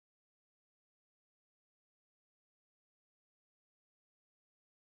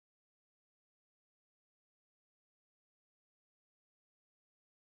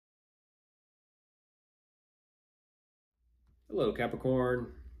Hello, Capricorn.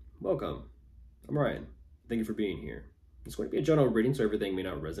 Welcome. I'm Ryan. Thank you for being here. It's going to be a general reading, so everything may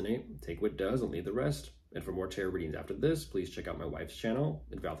not resonate. Take what does and leave the rest. And for more tarot readings after this, please check out my wife's channel,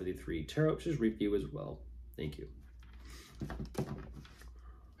 Val53 Tarot. She's review as well. Thank you.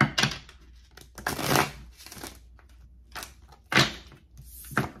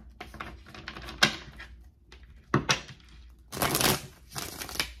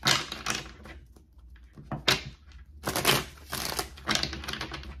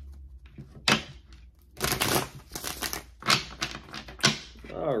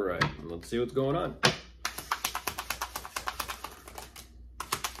 All right, let's see what's going on.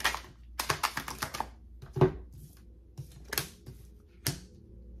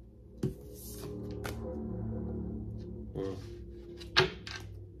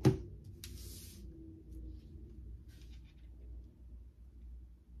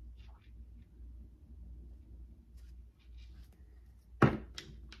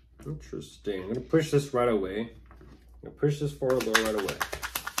 Interesting. I'm going to push this right away. I'm going to push this forward a little right away.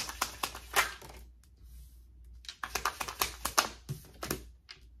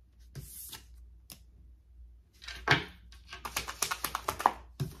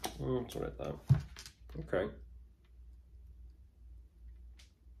 That's what I thought. Okay.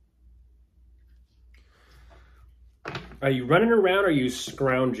 Are you running around or are you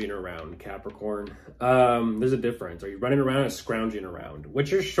scrounging around, Capricorn? There's a difference. Are you running around or scrounging around? What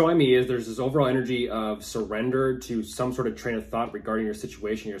you're showing me is there's this overall energy of surrender to some sort of train of thought regarding your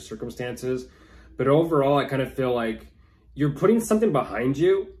situation, your circumstances. But overall, I kind of feel like you're putting something behind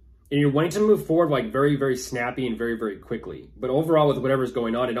you and you're wanting to move forward like very, very snappy and very, very quickly. But overall, with whatever's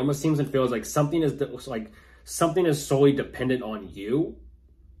going on, it almost seems and feels like something is solely dependent on you.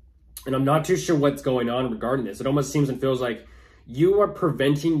 And I'm not too sure what's going on regarding this. It almost seems and feels like you are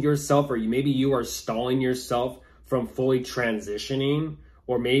preventing yourself, or maybe you are stalling yourself from fully transitioning,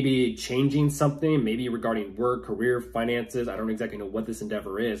 or maybe changing something, maybe regarding work, career, finances. I don't exactly know what this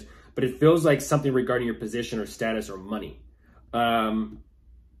endeavor is, but it feels like something regarding your position or status or money.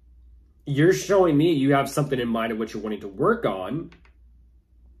 You're showing me you have something in mind of what you're wanting to work on,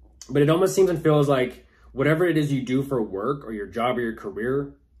 but it almost seems and feels like whatever it is you do for work or your job or your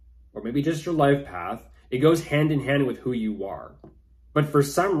career, or maybe just your life path, it goes hand in hand with who you are. But for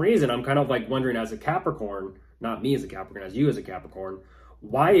some reason, I'm kind of like wondering as a Capricorn, not me as a Capricorn, as you as a Capricorn,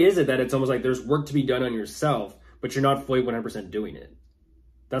 why is it that it's almost like there's work to be done on yourself, but you're not fully 100% doing it?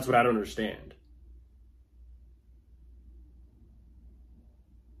 That's what I don't understand.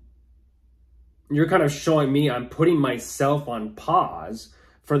 You're kind of showing me I'm putting myself on pause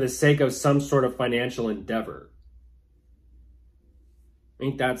for the sake of some sort of financial endeavor.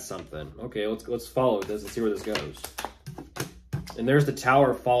 Ain't that something? Okay, let's follow this and see where this goes. And there's the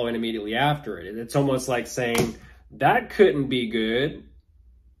Tower following immediately after it. It's almost like saying, that couldn't be good.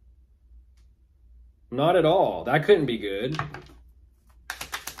 Not at all. That couldn't be good.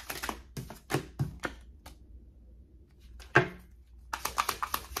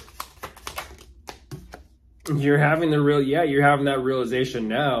 You're having you're having that realization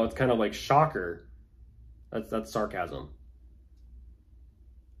now. It's kind of like shocker. That's sarcasm.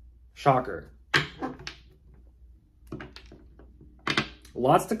 Shocker.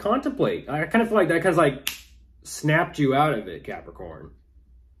 Lots to contemplate. I kind of feel like that kind of like snapped you out of it, Capricorn.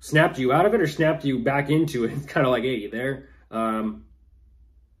 Snapped you out of it or snapped you back into it? It's kind of like, hey, you there? Not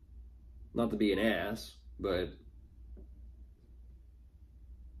to be an ass, but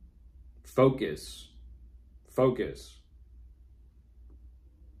focus. Focus.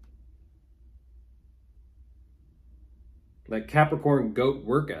 Like Capricorn goat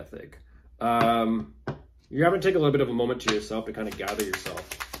work ethic. You're having to take a little bit of a moment to yourself to kind of gather yourself.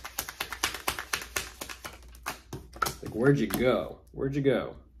 Like, where'd you go? Where'd you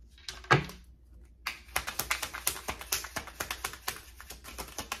go?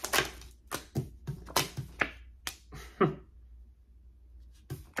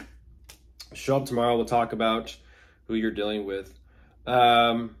 Show up tomorrow. We'll talk about who you're dealing with.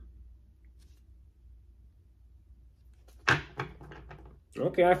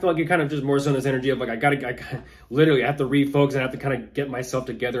 Okay, I feel like you're kind of just more so in this energy of like, I literally have to refocus and I have to kind of get myself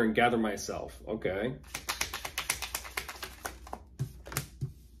together and gather myself. Okay.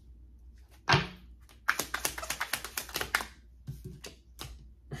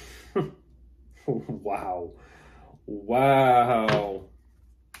 Wow. Wow.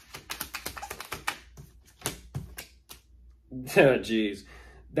 Jeez.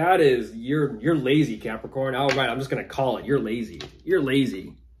 That is, you're lazy, Capricorn. All right, I'm just going to call it. You're lazy. You're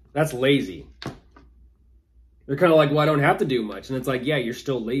lazy. That's lazy. They're kind of like, well, I don't have to do much. And it's like, yeah, you're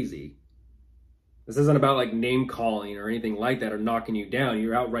still lazy. This isn't about like name calling or anything like that or knocking you down.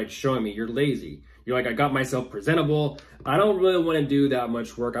 You're outright showing me you're lazy. You're like, I got myself presentable. I don't really want to do that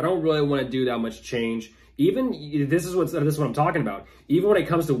much work. I don't really want to do that much change. Even this is what I'm talking about. Even when it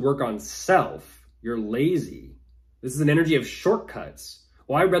comes to work on self, you're lazy. This is an energy of shortcuts.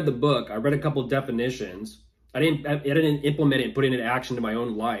 Well, I read the book. I read a couple definitions. I didn't implement it and put it into action to my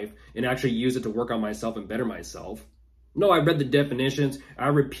own life and actually use it to work on myself and better myself. No, I read the definitions. I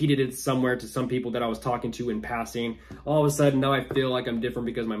repeated it somewhere to some people that I was talking to in passing. All of a sudden, now I feel like I'm different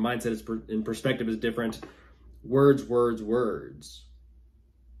because my mindset and perspective is different. Words, words, words.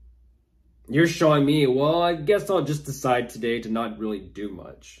 You're showing me, well, I guess I'll just decide today to not really do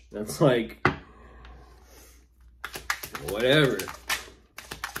much. That's like, whatever.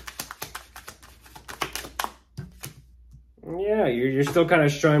 Yeah, you're still kind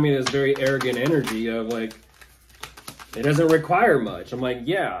of showing me this very arrogant energy of like, it doesn't require much. I'm like,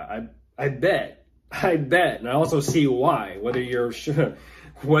 yeah, I bet. And I also see why, whether you're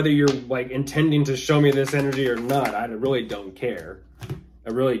like intending to show me this energy or not, I really don't care. I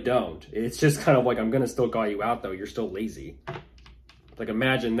really don't. It's just kind of like, I'm going to still call you out though. You're still lazy. Like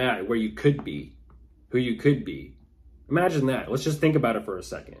imagine that, where you could be, who you could be. Imagine that. Let's just think about it for a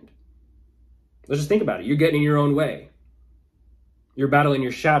second. Let's just think about it. You're getting in your own way. You're battling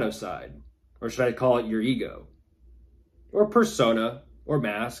your shadow side, or should I call it your ego? Or persona, or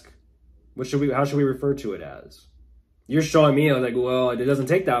mask. How should we refer to it as? You're showing me, I was like, well, it doesn't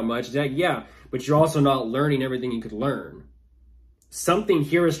take that much. Like, yeah, but you're also not learning everything you could learn. Something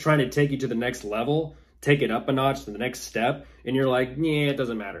here is trying to take you to the next level, take it up a notch to the next step, and you're like, yeah, it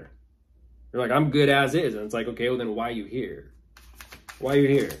doesn't matter. You're like, I'm good as is. And it's like, okay, well then why are you here? Why are you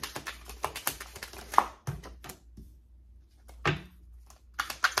here?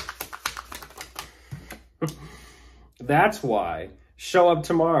 That's why. Show up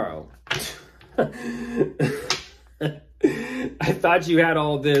tomorrow. I thought you had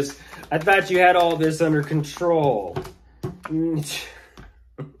all this. I thought you had all this under control.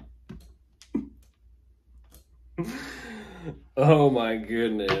 Oh my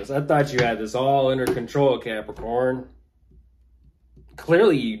goodness. I thought you had this all under control, Capricorn.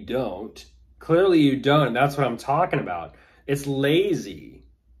 Clearly you don't. Clearly you don't, and that's what I'm talking about. It's lazy.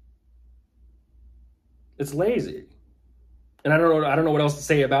 It's lazy. And I don't know what else to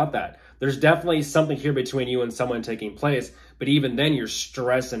say about that. There's definitely something here between you and someone taking place, but even then you're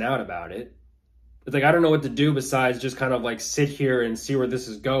stressing out about it. It's like, I don't know what to do besides just kind of like sit here and see where this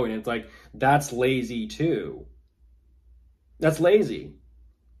is going. It's like, that's lazy too. That's lazy.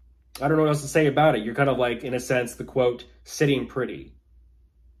 I don't know what else to say about it. You're kind of like, in a sense, the quote, sitting pretty.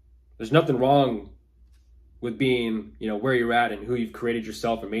 There's nothing wrong with being, where you're at and who you've created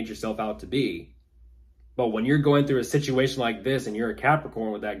yourself and made yourself out to be. But when you're going through a situation like this and you're a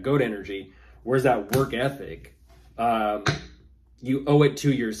Capricorn with that goat energy, where's that work ethic? You owe it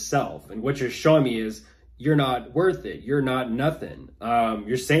to yourself. And what you're showing me is you're not worth it. You're not nothing.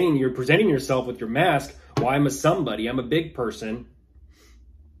 You're presenting yourself with your mask. Well, I'm a somebody. I'm a big person.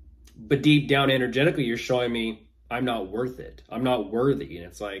 But deep down energetically, you're showing me I'm not worth it. I'm not worthy. And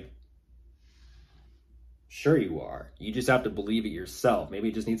it's like, sure you are. You just have to believe it yourself. Maybe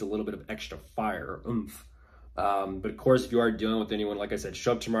it just needs a little bit of extra fire or oomph. But of course, if you are dealing with anyone, like I said,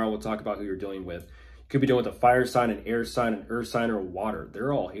 show up tomorrow. We'll talk about who you're dealing with. You could be dealing with a fire sign, an air sign, an earth sign, or water.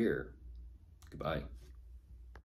 They're all here. Goodbye.